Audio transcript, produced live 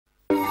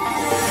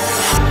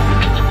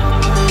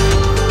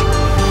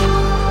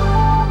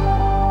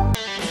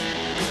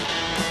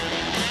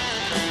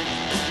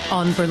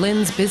On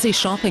Berlin's busy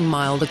shopping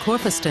mile, the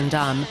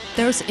Kurfürstendamm,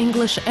 there's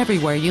English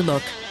everywhere you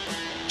look.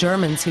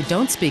 Germans who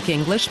don't speak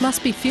English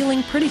must be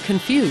feeling pretty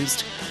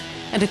confused.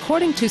 And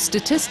according to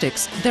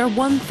statistics, they're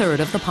 1/3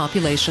 of the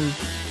population.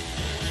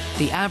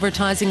 The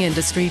advertising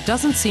industry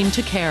doesn't seem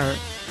to care.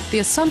 The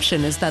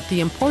assumption is that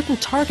the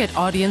important target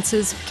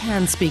audiences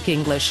can speak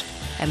English,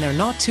 and they're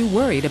not too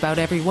worried about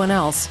everyone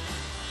else.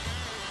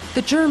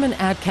 The German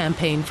ad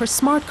campaign for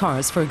smart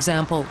cars, for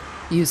example,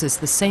 uses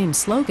the same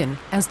slogan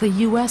as the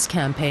US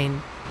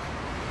campaign.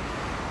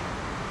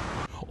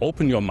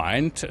 Open your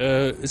mind.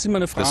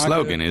 The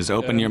slogan is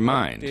open your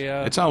mind.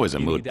 It's always a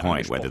moot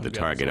point whether the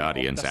target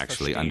audience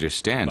actually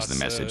understands the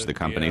message the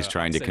company is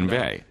trying to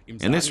convey.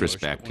 In this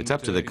respect, it's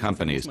up to the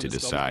companies to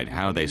decide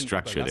how they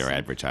structure their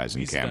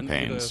advertising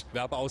campaigns,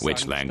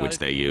 which language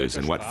they use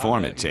and what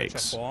form it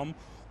takes.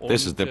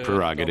 This is the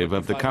prerogative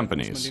of the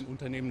companies.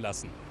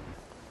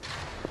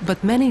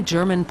 But many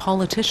German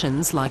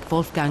politicians like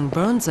Wolfgang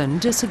Böhnsen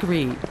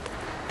disagree.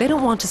 They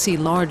don't want to see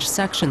large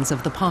sections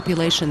of the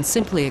population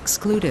simply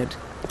excluded.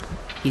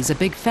 He's a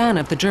big fan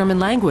of the German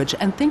language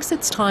and thinks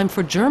it's time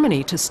for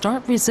Germany to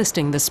start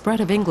resisting the spread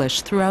of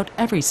English throughout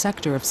every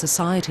sector of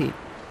society.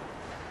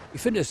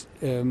 To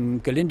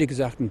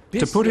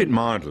put it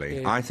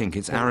mildly, I think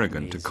it's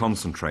arrogant to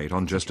concentrate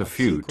on just a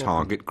few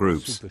target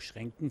groups.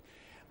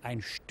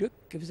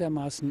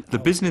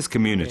 The business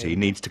community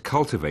needs to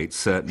cultivate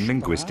certain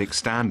linguistic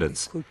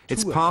standards.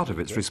 It's part of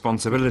its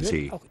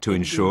responsibility to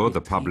ensure the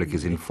public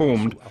is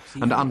informed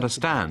and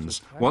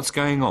understands what's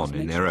going on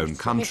in their own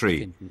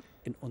country.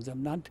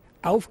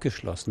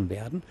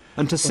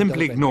 And to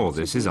simply ignore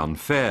this is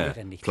unfair,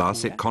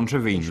 plus it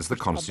contravenes the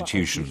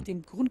Constitution.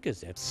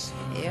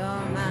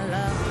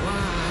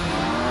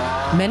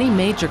 Many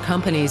major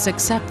companies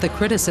accept the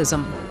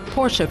criticism.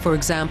 Porsche, for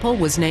example,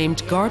 was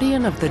named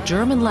Guardian of the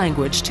German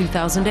Language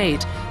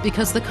 2008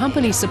 because the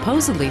company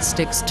supposedly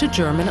sticks to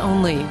German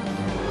only.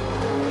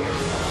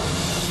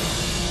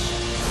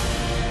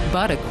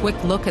 But a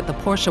quick look at the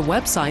Porsche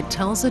website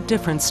tells a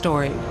different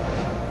story.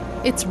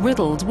 It's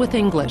riddled with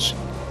English,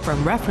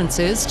 from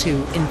references to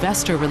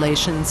investor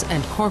relations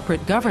and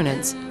corporate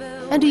governance,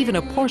 and even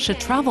a Porsche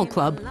travel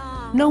club.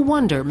 No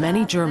wonder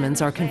many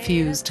Germans are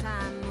confused.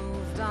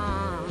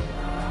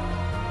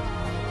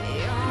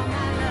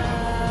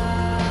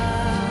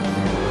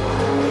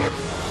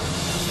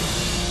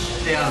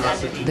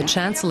 The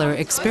Chancellor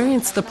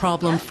experienced the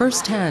problem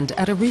firsthand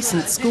at a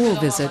recent school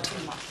visit.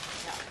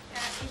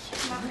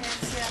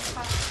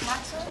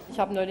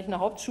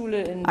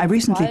 I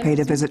recently paid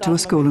a visit to a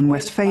school in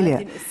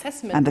Westphalia,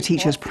 and the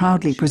teachers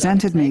proudly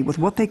presented me with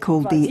what they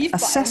called the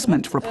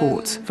assessment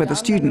reports for the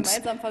students.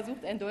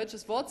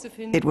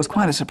 It was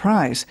quite a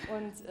surprise.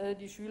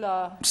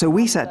 So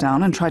we sat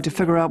down and tried to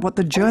figure out what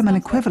the German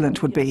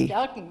equivalent would be.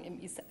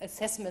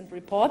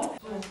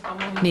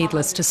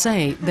 Needless to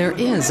say, there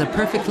is a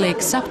perfectly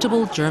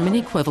acceptable German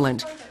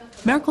equivalent.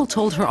 Merkel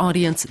told her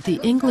audience the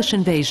English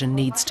invasion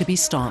needs to be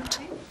stopped.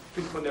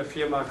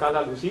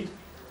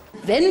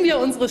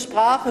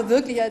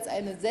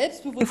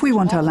 If we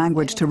want our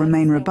language to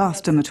remain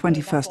robust in the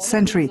 21st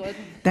century,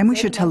 then we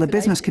should tell the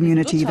business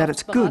community that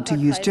it's good to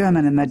use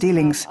German in their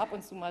dealings.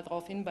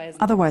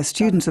 Otherwise,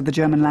 students of the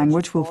German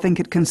language will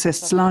think it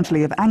consists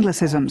largely of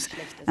anglicisms,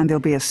 and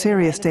there'll be a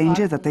serious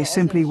danger that they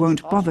simply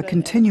won't bother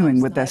continuing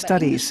with their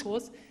studies.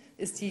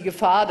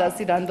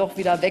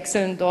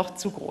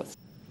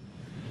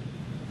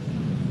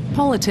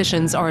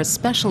 Politicians are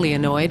especially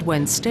annoyed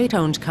when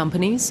state-owned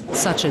companies,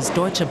 such as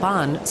Deutsche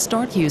Bahn,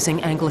 start using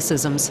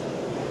anglicisms.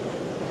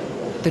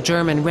 The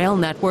German rail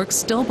network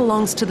still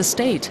belongs to the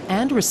state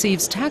and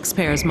receives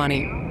taxpayers'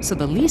 money, so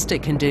the least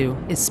it can do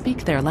is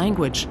speak their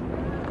language.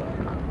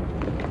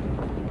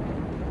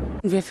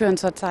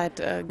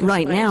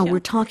 Right now, we're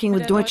talking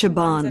with Deutsche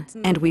Bahn,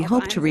 and we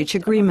hope to reach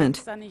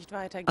agreement.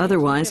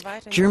 Otherwise,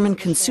 German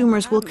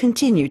consumers will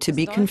continue to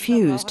be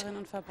confused.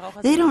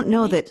 They don't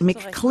know that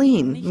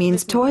McClean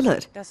means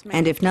toilet,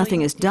 and if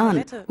nothing is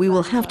done, we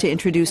will have to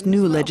introduce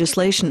new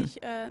legislation.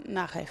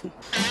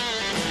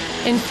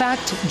 In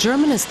fact,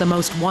 German is the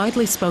most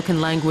widely spoken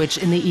language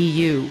in the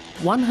EU.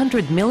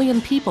 100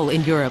 million people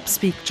in Europe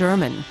speak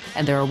German,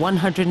 and there are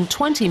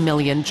 120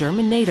 million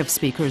German native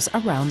speakers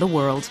around the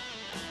world.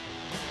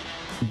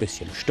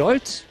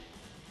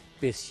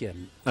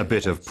 A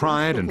bit of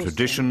pride and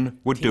tradition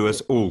would do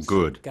us all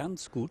good.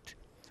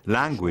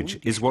 Language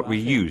is what we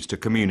use to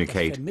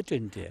communicate.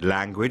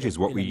 Language is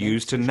what we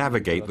use to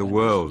navigate the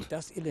world.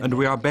 And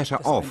we are better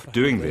off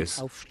doing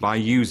this by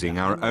using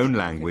our own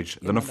language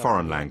than a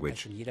foreign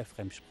language.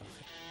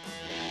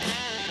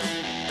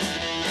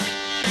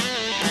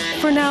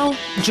 For now,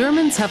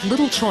 Germans have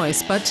little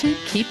choice but to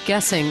keep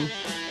guessing.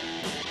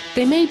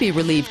 They may be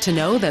relieved to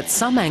know that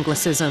some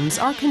anglicisms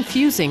are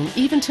confusing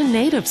even to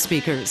native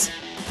speakers.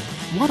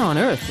 What on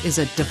earth is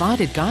a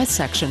divided guys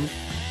section?